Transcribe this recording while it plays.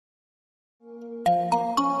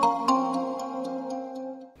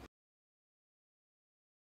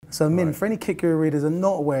So Min, Right. for any KitGuru readers who are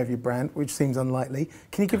not aware of your brand, which seems unlikely,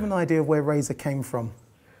 can you give an idea of where Razer came from?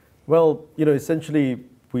 Well, essentially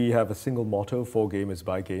we have a single motto: for gamers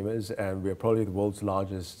by gamers, and we're probably the world's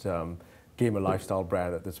largest gamer lifestyle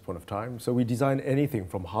brand at this point of time. So we design anything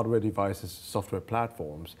from hardware devices to software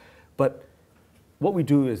platforms. But what we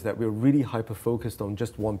do is that we're really hyper-focused on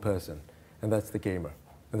just one person, and that's the gamer.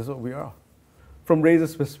 And that's what we are. From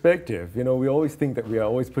Razer's perspective, we always think that we are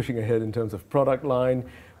always pushing ahead in terms of product line.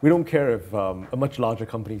 We don't care if a much larger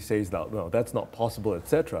company says that, no, that's not possible,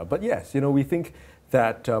 etc. But yes, we think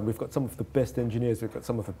that we've got some of the best engineers, we've got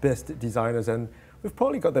some of the best designers, and we've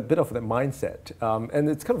probably got a bit of that mindset. And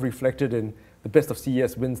it's kind of reflected in the best of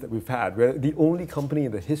CES wins that we've had. We're the only company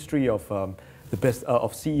in the history of the best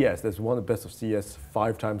of CES that's won the best of CES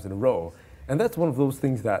 5 times in a row. And that's one of those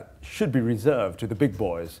things that should be reserved to the big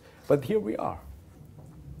boys. But here we are.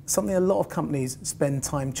 Something a lot of companies spend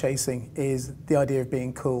time chasing is the idea of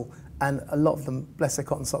being cool. And a lot of them, bless their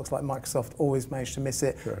cotton socks, like Microsoft, always manage to miss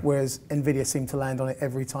it, Sure. whereas NVIDIA seem to land on it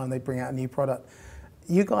every time they bring out a new product.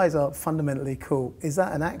 You guys are fundamentally cool. Is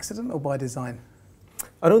that an accident or by design?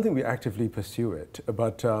 I don't think we actively pursue it,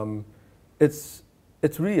 but it's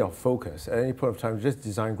really our focus at any point of time to just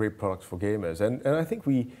design great products for gamers. And I think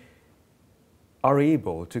we are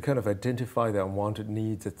able to kind of identify the unwanted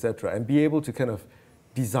needs, etc., and be able to kind of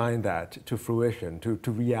design that to fruition,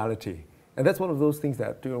 to reality. And that's one of those things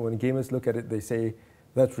that when gamers look at it, they say,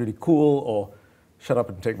 that's really cool, or shut up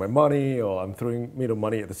and take my money, or I'm throwing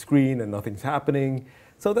money at the screen and nothing's happening.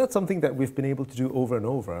 So that's something that we've been able to do over and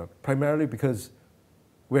over, primarily because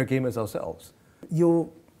we're gamers ourselves. Your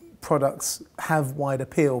products have wide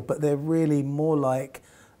appeal, but they're really more like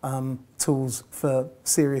tools for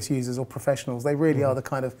serious users or professionals. They really are the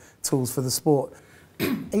kind of tools for the sport.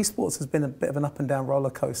 Esports has been a bit of an up and down roller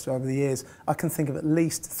coaster over the years. I can think of at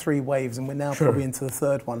least 3 waves, and we're now probably into the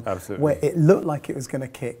 3rd one. Absolutely. Where it looked like it was going to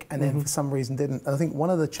kick, and then for some reason didn't. And I think one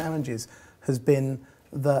of the challenges has been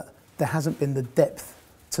that there hasn't been the depth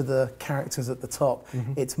to the characters at the top.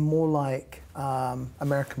 It's more like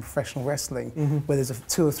American professional wrestling, where there's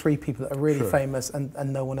 2 or 3 people that are really famous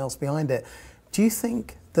and no one else behind it. Do you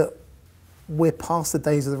think that we're past the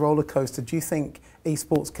days of the roller coaster? Do you think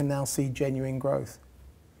esports can now see genuine growth?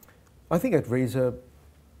 I think at Razer,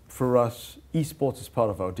 for us, esports is part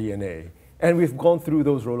of our DNA. And we've gone through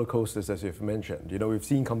those roller coasters, as you've mentioned. We've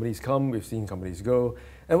seen companies come, we've seen companies go.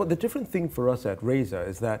 And what the different thing for us at Razer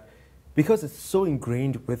is that because it's so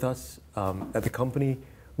ingrained with us at the company,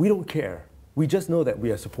 we don't care. We just know that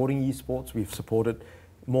we are supporting esports. We've supported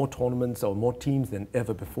more tournaments or more teams than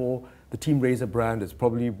ever before. The Team Razer brand is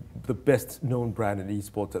probably the best known brand in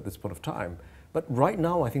esports at this point of time. But right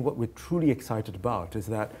now, I think what we're truly excited about is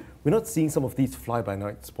that we're not seeing some of these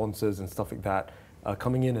fly-by-night sponsors and stuff like that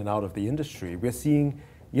coming in and out of the industry. We're seeing,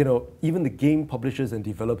 even the game publishers and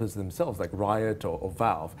developers themselves, like Riot or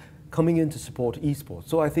Valve, coming in to support esports.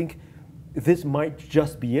 So I think this might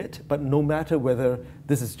just be it, but no matter whether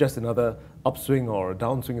this is just another upswing or a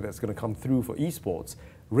downswing that's going to come through for esports,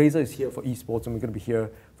 Razer is here for esports, and we're going to be here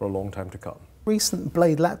for a long time to come. Recent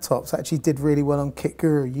Blade laptops actually did really well on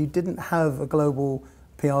KitGuru. You didn't have a global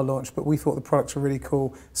PR launch, but we thought the products were really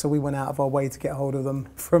cool, so we went out of our way to get hold of them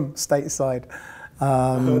from stateside.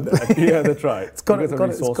 Yeah, that's right. It's got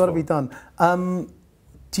to be done.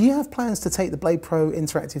 Do you have plans to take the Blade Pro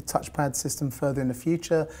interactive touchpad system further in the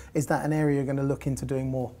future? Is that an area you're going to look into doing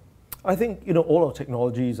more? I think all our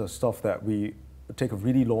technologies are stuff that we take a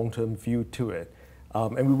really long-term view to it.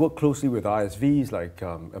 And we work closely with ISVs like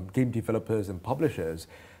game developers and publishers.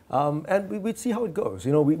 And we'd see how it goes.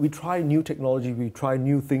 We try new technology, we try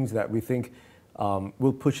new things that we think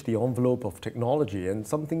will push the envelope of technology. And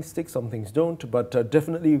some things stick, some things don't. But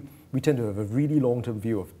definitely, we tend to have a really long-term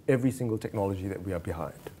view of every single technology that we are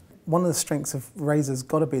behind. One of the strengths of Razer's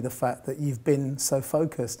got to be the fact that you've been so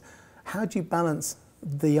focused. How do you balance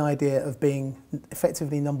the idea of being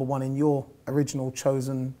effectively #1 in your original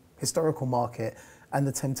chosen historical market and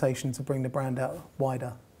the temptation to bring the brand out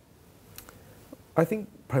wider? I think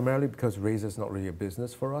primarily because Razer is not really a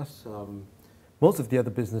business for us. Most of the other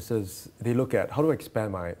businesses, they look at how do I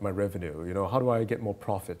expand my revenue, how do I get more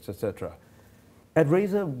profits, etc. At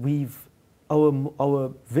Razer,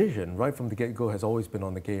 our vision right from the get-go has always been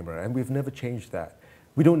on the gamer, and we've never changed that.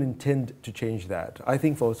 We don't intend to change that. I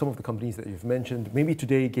think for some of the companies that you've mentioned, maybe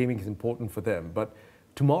today gaming is important for them, but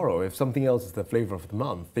tomorrow, if something else is the flavor of the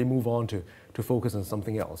month, they move on to focus on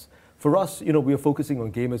something else. For us, we are focusing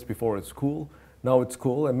on gamers before it's cool. Now it's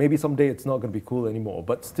cool, and maybe someday it's not going to be cool anymore,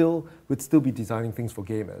 but still, we'd still be designing things for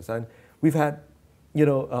gamers. And we've had,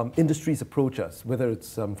 industries approach us, whether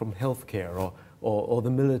it's from healthcare or the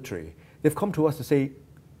military. They've come to us to say,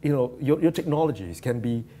 your technologies can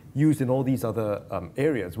be used in all these other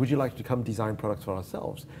areas. Would you like to come design products for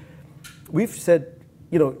ourselves? We've said,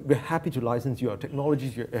 we're happy to license you our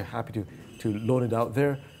technologies, we're happy to loan it out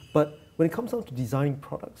there. But when it comes down to designing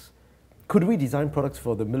products, could we design products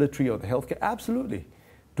for the military or the healthcare? Absolutely.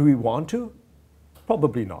 Do we want to?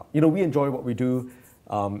 Probably not. We enjoy what we do.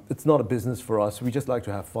 It's not a business for us. We just like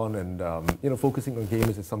to have fun, and focusing on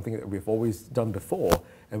gamers is something that we've always done before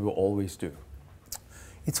and will always do.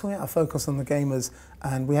 You're talking about a focus on the gamers,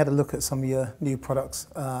 and we had a look at some of your new products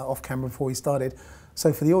off camera before we started.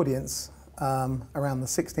 So for the audience, around the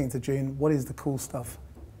 16th of June, what is the cool stuff?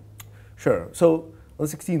 Sure. So on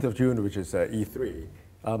the 16th of June, which is E3,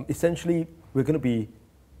 essentially we're going to be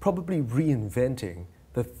probably reinventing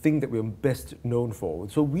the thing that we're best known for.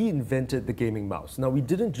 So we invented the gaming mouse. Now, we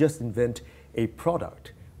didn't just invent a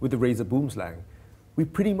product with the Razer Boomslang. We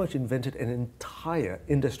pretty much invented an entire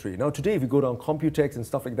industry. Now, today, if you go down Computex and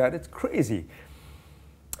stuff like that, it's crazy.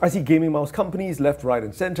 I see gaming mouse companies left, right,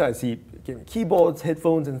 and center. I see gaming keyboards,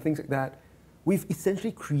 headphones, and things like that. We've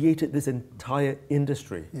essentially created this entire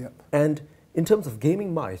industry. Yep. And in terms of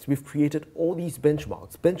gaming mice, we've created all these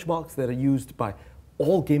benchmarks that are used by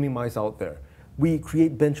all gaming mice out there. We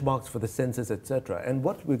create benchmarks for the sensors, etc. And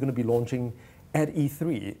what we're going to be launching at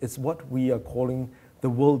E3 is what we are calling the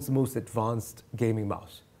world's most advanced gaming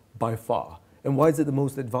mouse, by far. And why is it the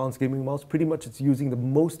most advanced gaming mouse? Pretty much it's using the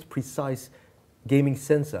most precise gaming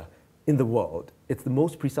sensor in the world. It's the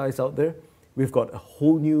most precise out there. We've got a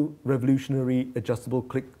whole new revolutionary adjustable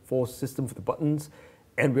click force system for the buttons.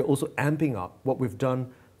 And we're also amping up what we've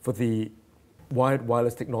done for the wired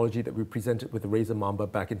wireless technology that we presented with the Razer Mamba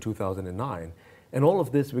back in 2009. And all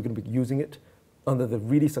of this, we're going to be using it under the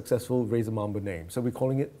really successful Razer Mamba name. So we're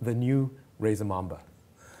calling it the new Razer Mamba.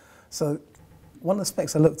 So one of the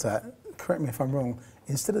specs I looked at, correct me if I'm wrong,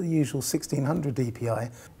 instead of the usual 1600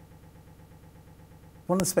 DPI,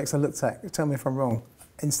 one of the specs I looked at, tell me if I'm wrong,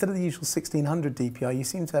 instead of the usual 1600 DPI, you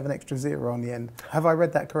seem to have an extra zero on the end. Have I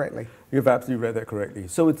read that correctly? You've absolutely read that correctly.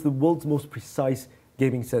 So it's the world's most precise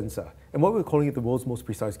gaming sensor. And why we're calling it the world's most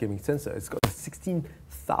precise gaming sensor, it's got a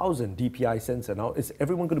 16,000 DPI sensor. Now, is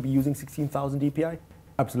everyone going to be using 16,000 DPI?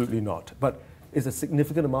 Absolutely not. But is a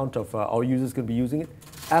significant amount of our users going to be using it?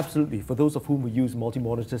 Absolutely. For those of whom we use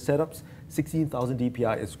multi-monitor setups, 16,000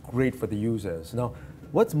 DPI is great for the users. Now,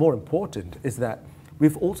 what's more important is that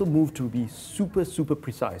we've also moved to be super, super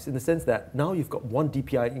precise in the sense that now you've got 1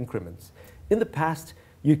 DPI increments. In the past,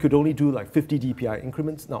 you could only do like 50 DPI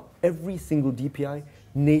increments. Now, every single DPI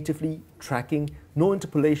natively tracking, no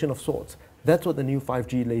interpolation of sorts. That's what the new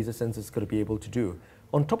 5G laser sensor is going to be able to do.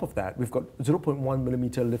 On top of that, we've got 0.1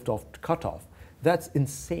 millimeter lift-off cutoff. That's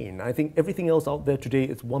insane. I think everything else out there today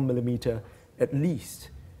is 1 millimeter at least.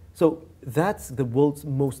 So that's the world's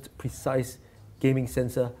most precise gaming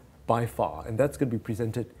sensor by far, and that's going to be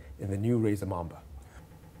presented in the new Razer Mamba.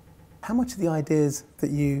 How much of the ideas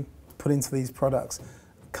that you put into these products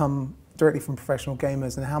come directly from professional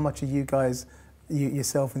gamers, and how much are you guys,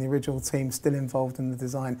 yourself and the original team, still involved in the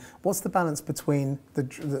design? What's the balance between the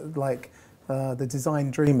design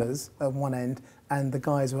dreamers at one end and the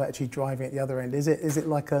guys who are actually driving at the other end? Is it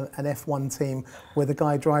like an F1 team where the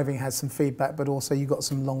guy driving has some feedback, but also you've got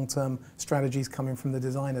some long-term strategies coming from the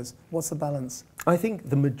designers? What's the balance? I think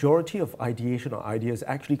the majority of ideation or ideas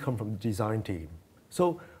actually come from the design team.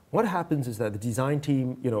 So what happens is that the design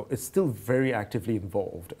team, is still very actively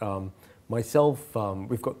involved. Myself,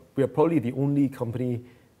 we are probably the only company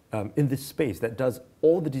in this space that does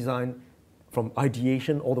all the design from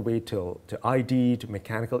ideation all the way to ID, to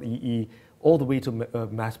mechanical EE, all the way to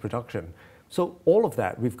mass production. So all of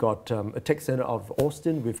that, we've got a tech center out of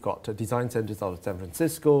Austin, we've got design centers out of San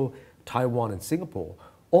Francisco, Taiwan, and Singapore,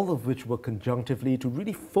 all of which work conjunctively to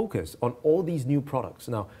really focus on all these new products.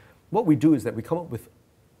 Now, what we do is that we come up with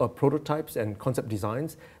prototypes and concept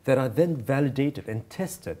designs that are then validated and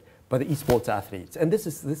tested by the esports athletes. And this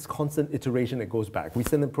is this constant iteration that goes back. We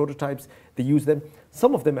send them prototypes, they use them.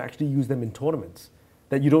 Some of them actually use them in tournaments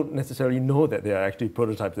that you don't necessarily know that they are actually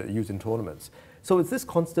prototypes that are used in tournaments. So it's this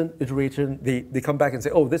constant iteration. They come back and say,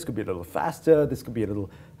 oh, this could be a little faster, this could be a little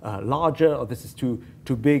larger, or this is too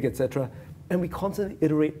big, etc. And we constantly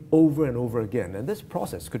iterate over and over again. And this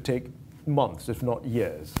process could take months, if not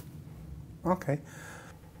years. Okay.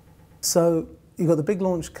 So you've got the big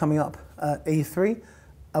launch coming up at E3.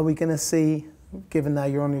 Are we going to see, given now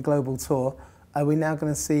you're on your global tour, are we now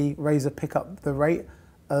going to see Razer pick up the rate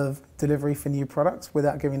of delivery for new products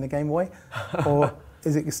without giving the game away? Or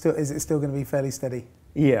is it still going to be fairly steady?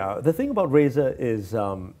 Yeah, the thing about Razer is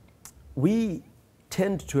we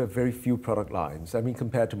tend to have very few product lines. I mean,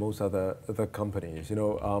 compared to most other companies.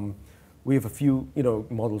 We have a few,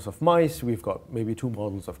 models of mice. We've got maybe 2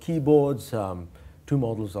 models of keyboards, 2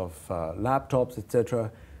 models of laptops,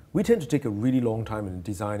 etc. We tend to take a really long time in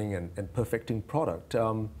designing and perfecting product.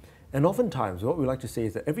 And oftentimes, what we like to say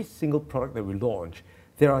is that every single product that we launch,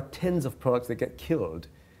 there are tens of products that get killed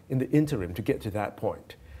in the interim to get to that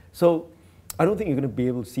point. So I don't think you're going to be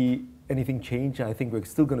able to see anything change. I think we're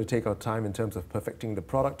still going to take our time in terms of perfecting the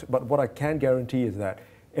product. But what I can guarantee is that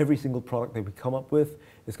every single product that we come up with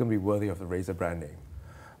is going to be worthy of the Razer brand name.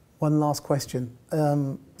 One last question.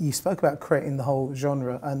 You spoke about creating the whole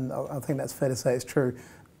genre, and I think that's fair to say it's true.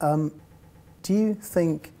 Do you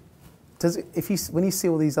think, when you see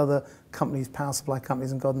all these other companies, power supply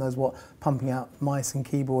companies and God knows what, pumping out mice and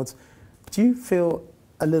keyboards, do you feel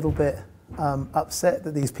a little bit upset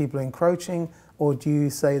that these people are encroaching, or do you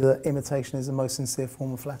say that imitation is the most sincere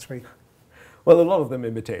form of flattery? Well, a lot of them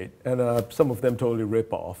imitate, and some of them totally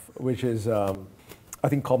rip off, which is, I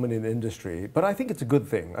think, common in the industry. But I think it's a good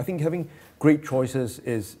thing. I think having great choices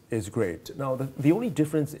is great. Now, the only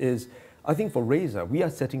difference is, I think for Razer, we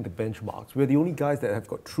are setting the benchmarks. We're the only guys that have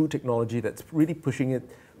got true technology that's really pushing it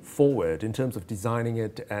forward in terms of designing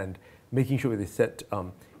it and making sure they set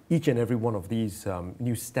each and every one of these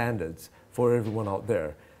new standards for everyone out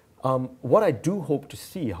there. What I do hope to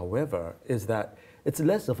see, however, is that it's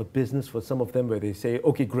less of a business for some of them where they say,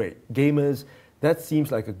 okay, great, gamers, that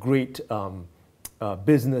seems like a great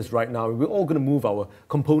business right now. We're all going to move our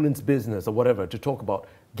components business or whatever to talk about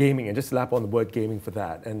gaming and just slap on the word gaming for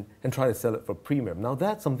that and try to sell it for premium. Now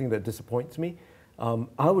that's something that disappoints me.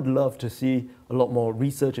 I would love to see a lot more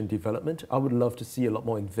research and development. I would love to see a lot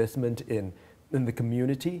more investment in the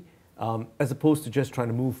community as opposed to just trying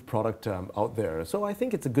to move product out there. So I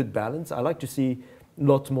think it's a good balance. I like to see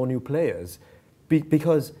lots more new players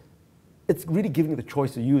because it's really giving the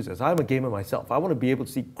choice to users. I'm a gamer myself. I want to be able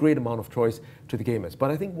to see great amount of choice to the gamers.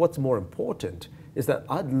 But I think what's more important is that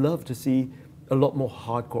I'd love to see a lot more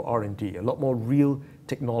hardcore R&D, a lot more real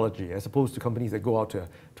technology, as opposed to companies that go out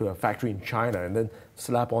to a factory in China and then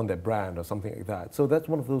slap on their brand or something like that. So that's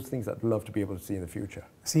one of those things I'd love to be able to see in the future.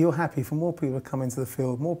 So you're happy for more people to come into the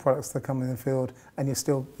field, more products to come in the field, and you're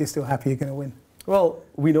still happy you're going to win? Well,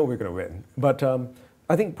 we know we're going to win, but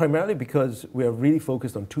I think primarily because we are really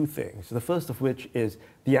focused on 2 things. The first of which is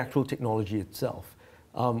the actual technology itself.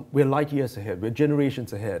 We're light years ahead, we're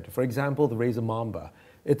generations ahead. For example, the Razer Mamba.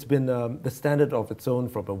 It's been the standard of its own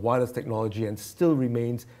from a wireless technology and still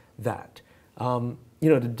remains that.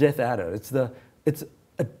 The Death Adder, it's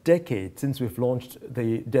a decade since we've launched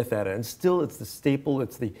the Death Adder, and still it's the staple,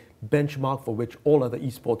 it's the benchmark for which all other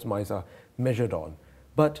esports mice are measured on.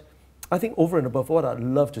 But I think over and above, what I'd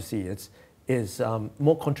love to see is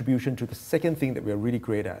more contribution to the second thing that we're really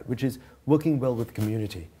great at, which is working well with the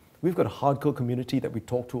community. We've got a hardcore community that we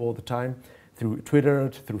talk to all the time, through Twitter,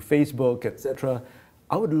 through Facebook, etc.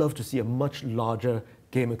 I would love to see a much larger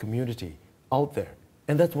gamer community out there.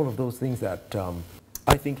 And that's one of those things that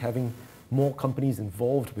I think having more companies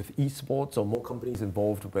involved with esports or more companies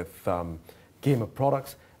involved with gamer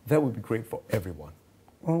products, that would be great for everyone.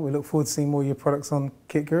 Well, we look forward to seeing more of your products on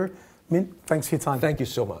KitGuru. Min, thanks for your time. Thank you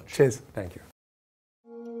so much. Cheers. Thank you.